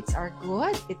recovery rates are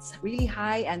good. It's really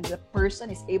high and the person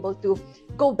is able to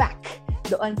go back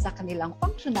doon sa kanilang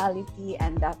functionality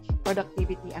and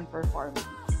productivity and performance.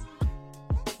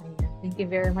 Thank you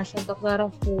very much, Dr.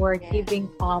 for giving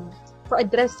for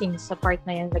addressing sa part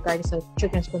na yan regarding sa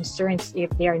children's concerns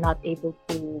if they are not able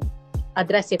to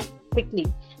address it quickly.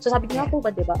 So sabi niyo po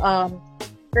ba, di ba,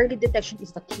 early detection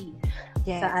is the key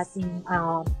sa ating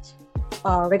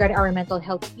regarding our mental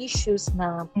health issues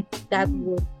na that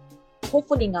would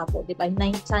hopefully nga po, di ba,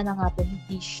 sana nga po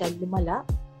hindi siya lumala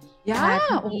at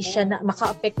hindi siya na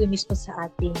maka-apekto mismo sa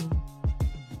ating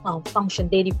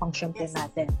daily function po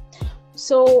natin.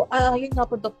 So, yun nga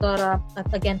po, Doktora. At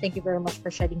again, thank you very much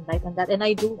for shedding light on that. And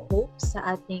I do hope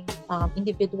sa ating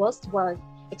individuals who are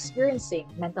experiencing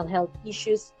mental health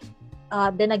issues,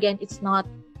 then again, it's not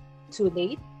too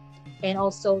late. And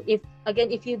also, if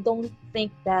you don't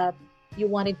think that you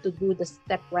wanted to do the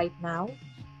step right now,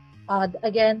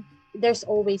 again, there's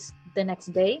always the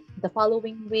next day, the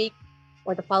following week,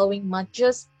 or the following month.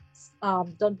 Just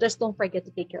don't forget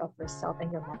to take care of yourself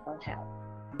and your mental health.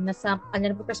 Nasa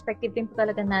perspective din po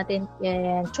talaga natin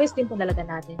and choice din po talaga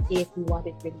natin if we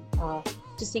wanted really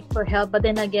to seek for help. But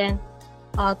then again,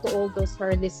 to all those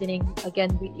who are listening,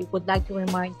 again, we would like to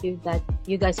remind you that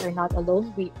you guys are not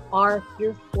alone. We are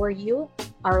here for you.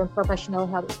 Our professional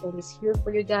help is always here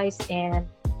for you guys, and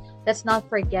let's not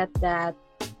forget that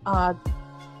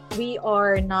we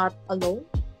are not alone.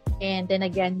 And then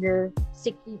again,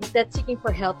 seeking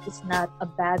for help is not a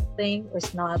bad thing, or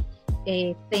it's not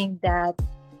a thing that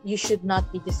you should not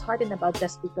be disheartened about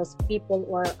just because people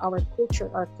or our culture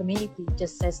or community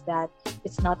just says that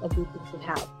it's not a good thing to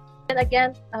have. And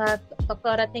again,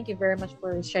 Doctora, thank you very much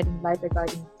for shedding light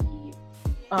regarding the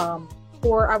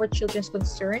for our children's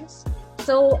concerns.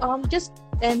 So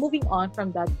moving on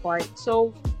from that part. So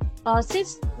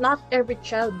since not every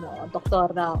child,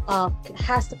 Doctora,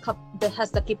 has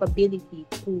the capability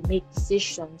to make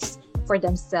decisions for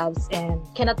themselves and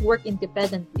cannot work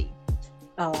independently,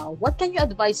 what can you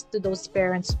advise to those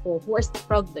parents who are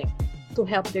struggling to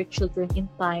help their children in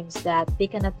times that they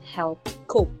cannot help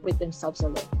cope with themselves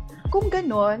alone? Kung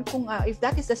ganon, if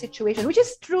that is the situation, which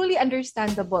is truly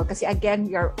understandable, kasi again,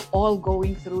 we are all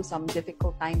going through some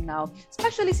difficult time now.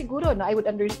 Especially siguro, I would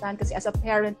understand kasi as a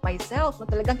parent myself,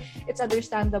 talagang it's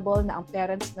understandable na ang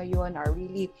parents ngayon are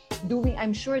really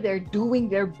I'm sure they're doing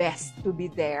their best to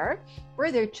be there for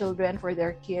their children, for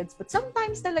their kids. But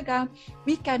sometimes talaga,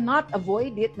 we cannot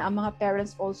avoid it na ang mga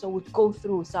parents also would go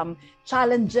through some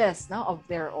challenges of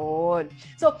their own.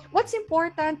 So what's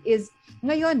important is,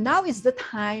 ngayon, now is the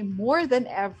time more than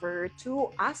ever to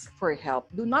ask for help.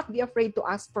 Do not be afraid to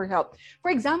ask for help. For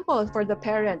example, for the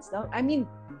parents, I mean,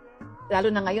 lalo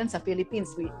na ngayon sa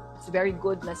Philippines, it's very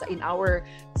good na in our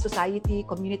society,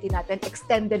 community natin,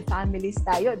 extended families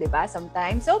tayo, di ba?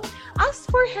 Sometimes. So, ask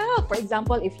for help. For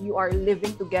example, if you are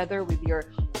living together with your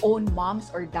own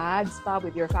moms or dads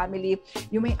with your family,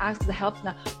 you may ask the help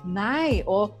na, Nay,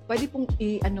 pwede pong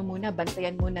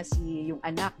bantayan muna yung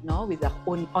anak, with the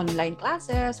online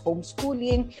classes,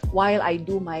 homeschooling, while I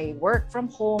do my work from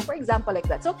home, for example, like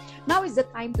that. So, now is the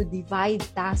time to divide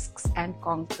tasks and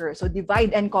conquer. So,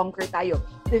 divide and conquer tayo.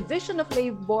 Division of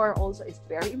labor also is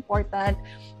very important,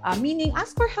 meaning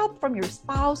ask for help from your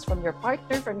spouse, from your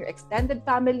partner, from your extended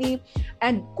family,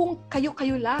 and kung kayo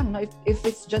lang, if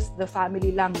it's just the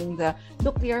family lang, yung the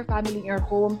nuclear family in your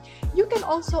home, you can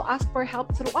also ask for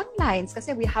help through online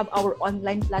kasi we have our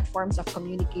online platforms of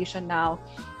communication now.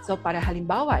 So para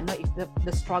halimbawa, if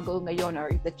the struggle ngayon or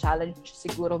if the challenge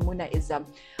siguro muna is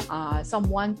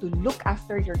someone to look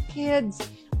after your kids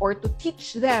or to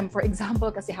teach them, for example,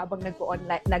 kasi habang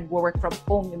nag-work from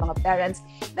home yung mga parents,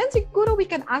 then siguro we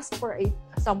can ask for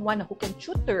someone who can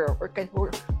tutor or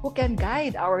who can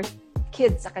guide our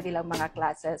kids sa kanilang mga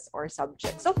classes or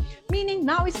subjects. So, meaning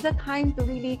now is the time to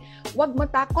really wag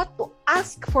matakot to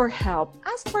ask for help.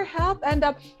 Ask for help, and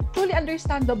truly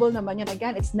understandable naman yun.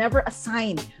 Again, it's never a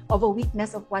sign of a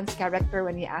weakness of one's character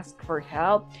when we ask for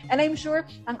help. And I'm sure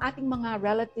ang ating mga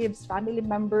relatives, family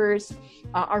members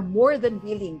are more than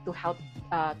willing to help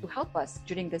us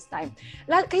during this time.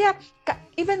 Kaya,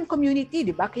 even community,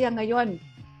 di ba? Kaya ngayon,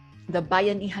 the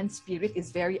bayanihan spirit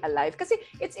is very alive kasi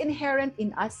it's inherent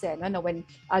in us when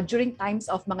during times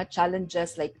of mga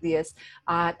challenges like this,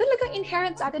 talagang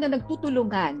inherent sa atin na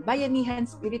nagtutulungan. Bayanihan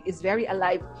spirit is very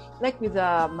alive, like with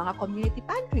the mga community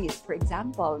pantries, for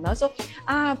example. So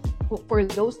for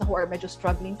those who are medyo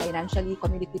struggling financially,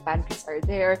 community pantries are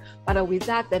there. Para with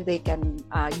that, then they can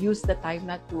use the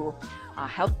time to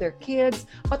help their kids.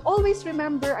 But always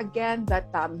remember again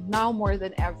that now more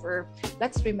than ever,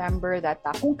 let's remember that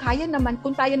kung tayo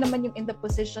naman yung in the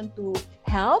position to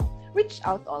help, reach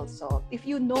out also. If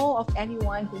you know of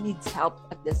anyone who needs help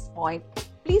at this point,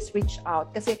 please reach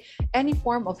out. Kasi any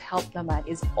form of help naman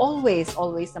is always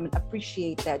naman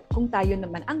appreciated kung tayo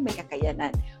naman ang may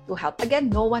kakayanan to help. Again,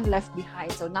 no one left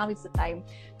behind. So now is the time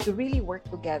to really work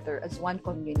together as one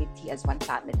community, as one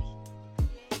family.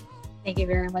 Thank you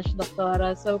very much,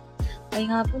 Doktora. So,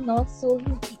 ay nga po, no? So,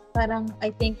 parang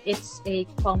I think it's a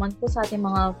common po sa ating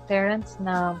mga parents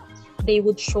na they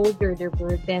would shoulder their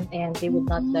burden and they would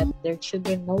not let their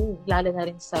children know. Lalo na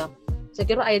rin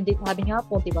siguro, sabi nga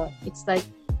po, diba? It's like,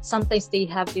 sometimes they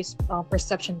have this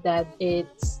perception that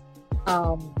it's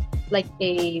like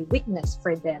a weakness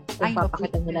for them. Kung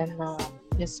papakita nila na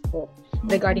yes po,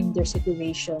 regarding their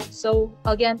situation. So,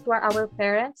 again, to our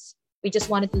parents, we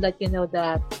just wanted to let you know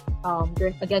that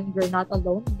you're not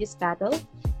alone in this battle,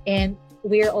 and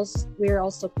we're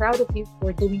also proud of you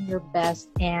for doing your best.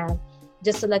 And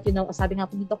just to let you know, sabi nga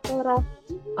po ni Doktora,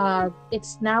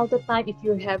 it's now the time if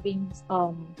you're having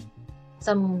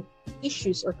some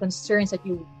issues or concerns that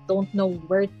you don't know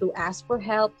where to ask for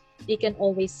help, you can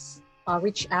always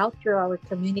reach out to our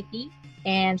community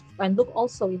and look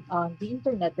also on the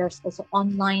internet. There's also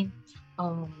online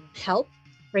help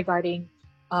regarding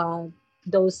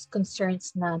those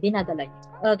concerns na dinadala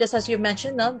niyo. Just as you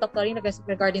mentioned, Dr. Rina,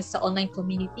 regarding sa online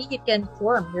community, you can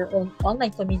form your own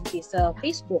online community sa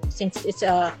Facebook, since it's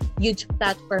a huge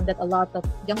platform that a lot of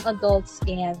young adults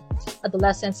and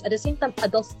adolescents, at the same time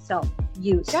adults itself,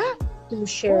 use to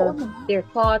share their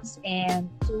thoughts and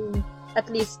to at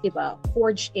least, diba,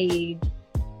 forge a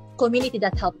community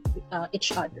that helps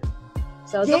each other.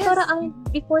 So, yes. Doktora,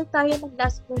 before tayo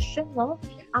mag-last question,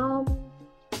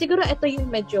 siguro ito yung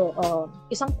medyo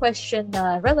isang question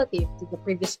na relative to the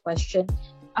previous question.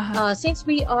 Since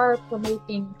we are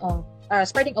promoting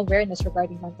spreading awareness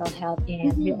regarding mental health,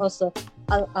 and we're also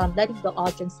letting the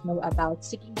audience know about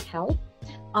seeking help,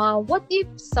 what if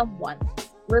someone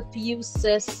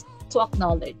refuses to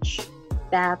acknowledge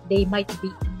that they might be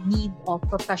in need of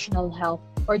professional help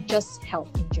or just help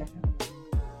in general?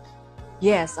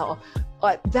 Yes,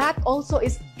 that also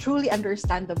is truly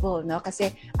understandable, no?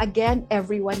 Kasi again,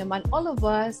 everyone naman, all of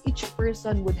us, each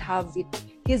person would have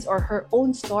his or her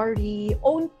own story,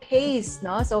 own pace,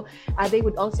 no? So they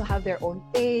would also have their own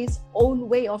pace, own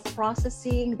way of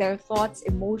processing their thoughts,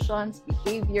 emotions,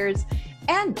 behaviors,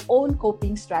 and own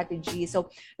coping strategy. So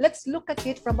let's look at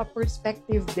it from a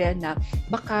perspective then na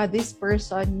baka this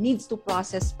person needs to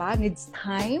process pa, needs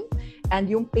time, and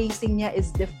yung pacing niya is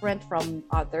different from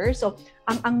others. So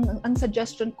ang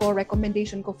suggestion ko,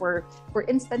 recommendation ko for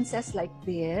instances like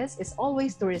this is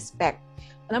always to respect.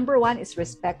 Number one is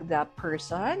respect the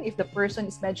person. If the person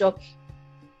is medyo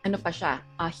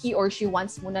he or she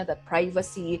wants muna that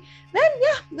privacy, then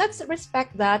let's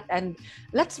respect that, and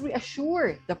let's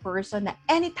reassure the person na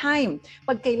anytime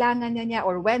pag kailangan niya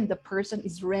or when the person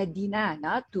is ready na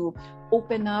to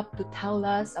open up, to tell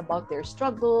us about their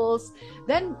struggles,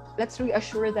 then let's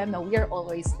reassure them that we are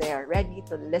always there, ready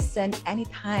to listen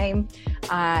anytime,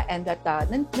 and that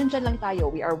nandyan lang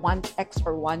tayo. We are one text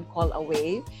or one call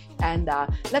away, and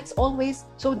let's always,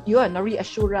 so yun, na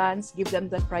reassurance, give them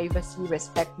the privacy,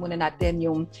 respect muna natin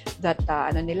yung that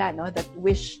that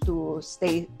wish to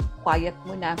stay quiet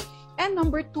muna. And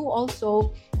number two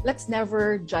also, let's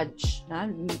never judge.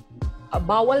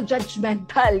 Bawal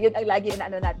judgmental. Yun ang lagi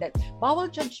natin.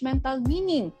 Bawal judgmental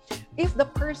meaning, if the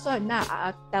person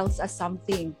tells us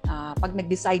something, pag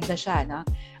nag-decide na siya,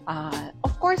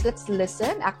 of course, let's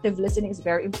listen. Active listening is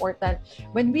very important.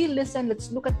 When we listen,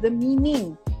 let's look at the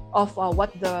meaning of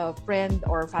what the friend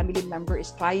or family member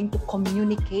is trying to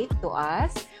communicate to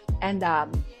us. And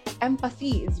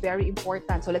empathy is very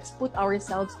important. So let's put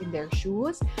ourselves in their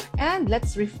shoes, and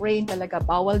let's refrain talaga.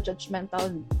 Bawal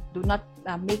judgmental. Do not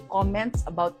make comments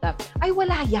about ay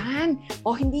wala yan,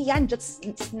 o hindi yan, just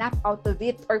snap out of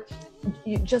it, or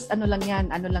just ano lang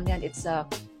yan, it's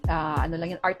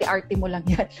lang yan, arte-arte mo lang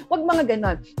yan. Wag mga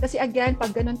ganon. Kasi again,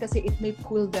 pag ganon kasi, it may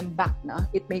pull them back,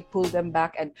 It may pull them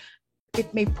back, and it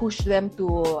may push them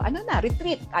to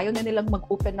retreat. Ayaw na nilang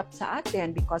mag-open up sa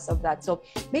atin because of that. So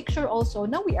make sure also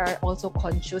now we are also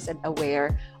conscious and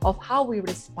aware of how we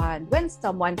respond when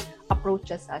someone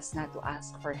approaches us to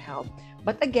ask for help.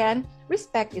 But again,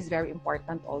 respect is very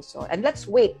important also. And let's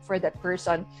wait for that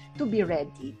person to be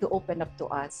ready to open up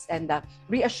to us. And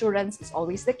reassurance is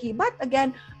always the key. But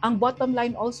again, ang bottom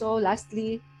line also,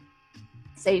 lastly,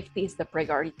 Safety is the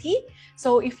priority.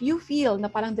 So if you feel na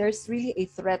parang there's really a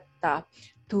threat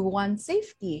to one's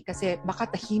safety, kasi baka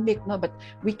tahimik, no? But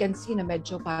we can see na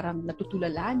medyo parang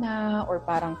natutulala na or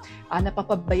parang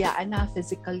napapabayaan na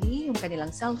physically yung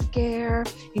kanilang self-care,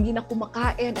 hindi na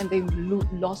kumakain and they've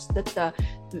lost that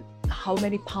how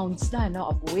many pounds na,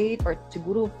 no, of weight, or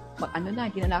siguro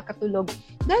hindi na nakatulog,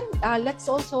 then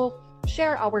let's also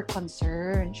share our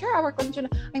concern.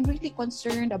 I'm really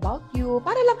concerned about you.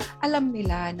 Para lang alam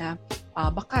nila na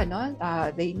baka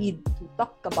they need to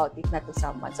talk about it na to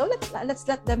someone. So let's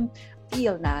let them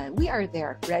feel na we are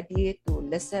there, ready to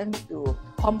listen, to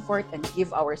comfort, and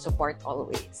give our support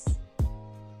always.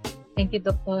 Thank you,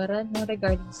 Doktora. No,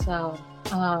 regarding sa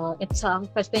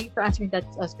thank you for answering that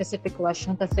specific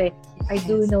question. Kasi I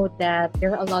do know that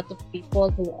there are a lot of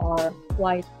people who are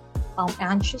quite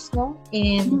anxious, no,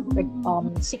 in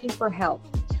seeking for help.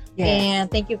 Yes.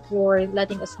 And thank you for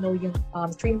letting us know yung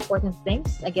three important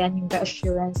things. Again, yung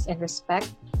reassurance and respect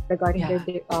regarding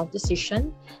their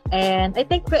decision. And I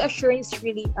think reassurance is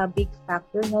really a big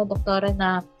factor, no, Doktora,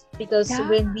 na because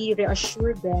when we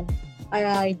reassure them,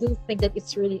 I do think that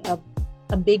it's really a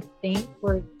big thing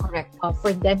for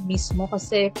them mismo,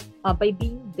 kasi by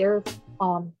being there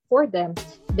for them,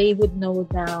 they would know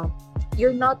that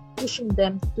you're not pushing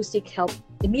them to seek help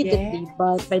immediately,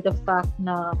 but by the fact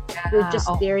na you're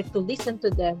just there to listen to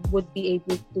them, would be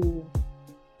able to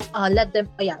let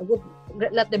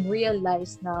them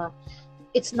realize na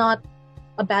it's not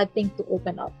a bad thing to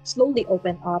slowly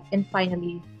open up, and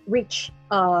finally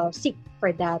seek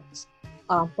for that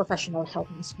professional help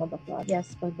mismo, Doctor.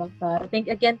 Yes, Doctor.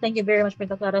 Thank you very much,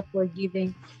 Doctor, for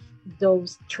giving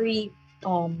those three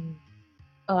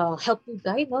helpful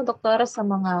guide, no, Doktora, sa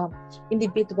mga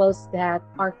individuals that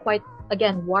are quite,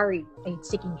 again, worried and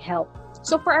seeking help.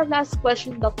 So for our last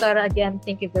question, Doktora, again,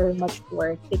 thank you very much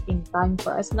for taking time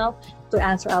for us now to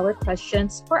answer our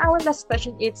questions. For our last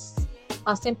question, it's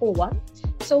a simple one.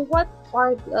 So what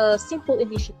are the simple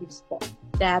initiatives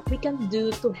that we can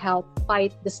do to help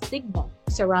fight the stigma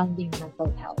surrounding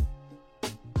mental health?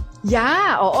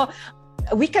 Yeah,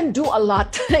 we can do a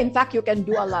lot. In fact, you can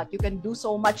do a lot. You can do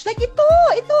so much. Like ito.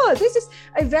 This is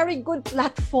a very good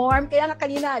platform. Kaya nga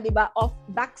kanina, di ba,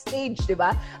 backstage, di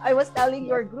ba, I was telling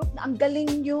your group na ang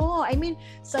galing nyo. I mean,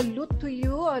 salute to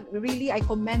you. Really, I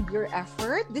commend your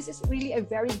effort. This is really a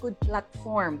very good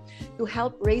platform to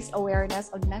help raise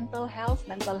awareness on mental health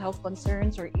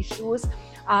concerns or issues.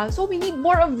 So we need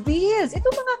more of these. Ito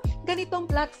mga ganitong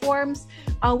platforms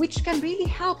which can really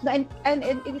help, and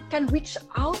it can reach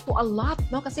out to a lot,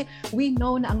 no? Kasi we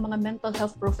know na ang mga mental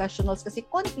health professionals, kasi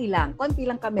konti lang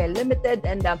kami, limited,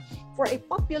 and for a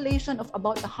population of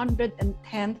about 110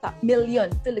 million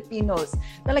Filipinos,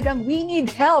 talagang we need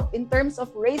help in terms of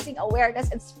raising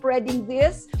awareness and spreading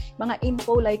this, mga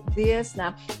info like this,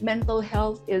 na mental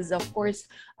health is, of course,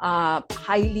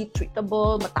 highly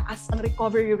treatable, mataas ang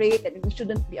recovery rate, and we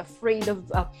shouldn't be afraid of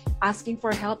asking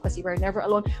for help kasi we're never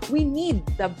alone. We need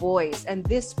the voice, and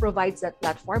this provides that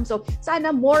platform. So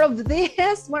sana more of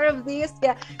this.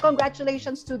 Yeah,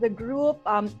 congratulations to the group,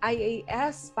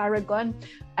 IAS, Paragon,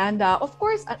 and of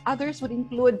course others would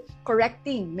include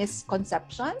correcting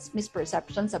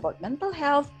misperceptions about mental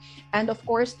health, and of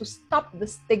course to stop the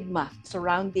stigma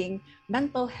surrounding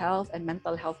mental health and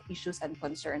mental health issues and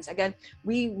concerns. Again,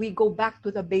 we go back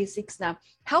to the basics na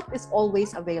help is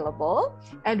always available,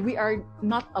 and we are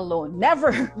not alone.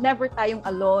 Never tayong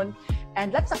alone.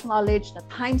 And let's acknowledge that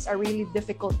times are really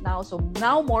difficult now. So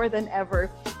now more than ever,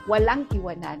 walang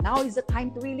iwanan. Now is the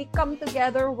time to really come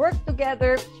together, work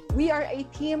together. We are a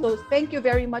team. So thank you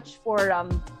very much for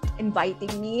inviting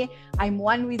me. I'm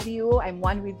one with you, and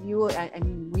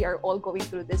we are all going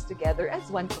through this together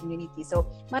as one community. So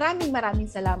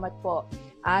maraming salamat po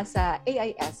sa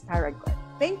AIS Paragon.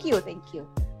 Thank you.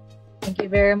 Thank you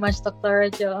very much, Dr.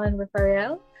 Joan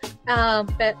Rafael.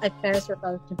 Paris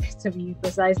Rafael, to be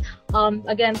precise.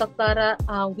 Again, Doctora,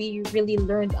 we really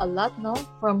learned a lot, no,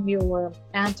 from your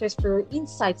answers, for your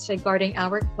insights regarding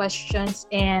our questions,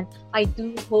 and I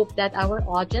do hope that our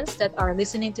audience that are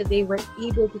listening today were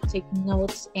able to take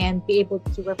notes and be able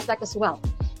to reflect as well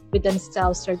with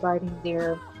themselves regarding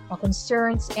their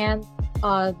concerns and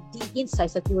the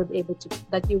insights that you were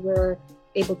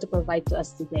able to provide to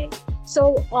us today.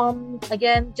 So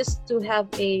again, just to have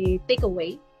a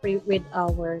takeaway with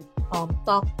our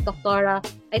talk, Doctora,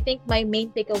 I think my main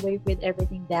takeaway with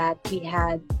everything that we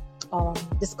had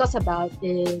discussed about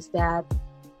is that,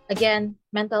 again,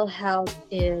 mental health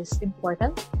is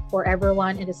important for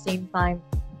everyone. At the same time,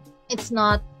 it's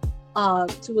not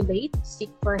too late to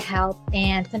seek for help,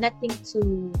 and connecting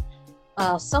to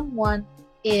someone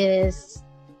is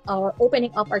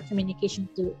opening up our communication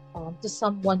to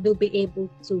someone will be able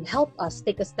to help us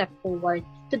take a step forward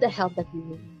to the help that we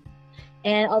need.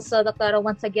 And also, Dr.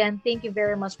 once again, thank you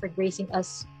very much for gracing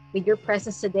us with your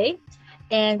presence today.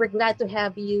 And we're glad to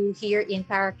have you here in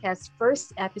Paracast's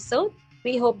first episode.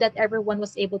 We hope that everyone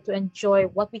was able to enjoy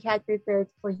what we had prepared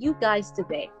for you guys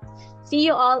today. See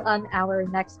you all on our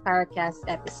next Paracast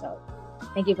episode.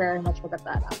 Thank you very much,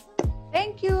 Dr.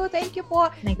 Thank you po.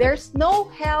 There's no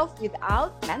health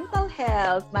without mental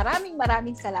health.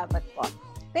 Maraming salamat po.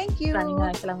 Thank you.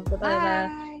 Maraming salamat po talaga.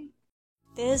 Bye.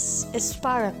 This is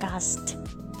Paracast,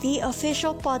 the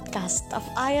official podcast of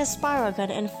IS Paragon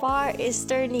and Far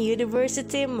Eastern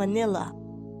University, Manila.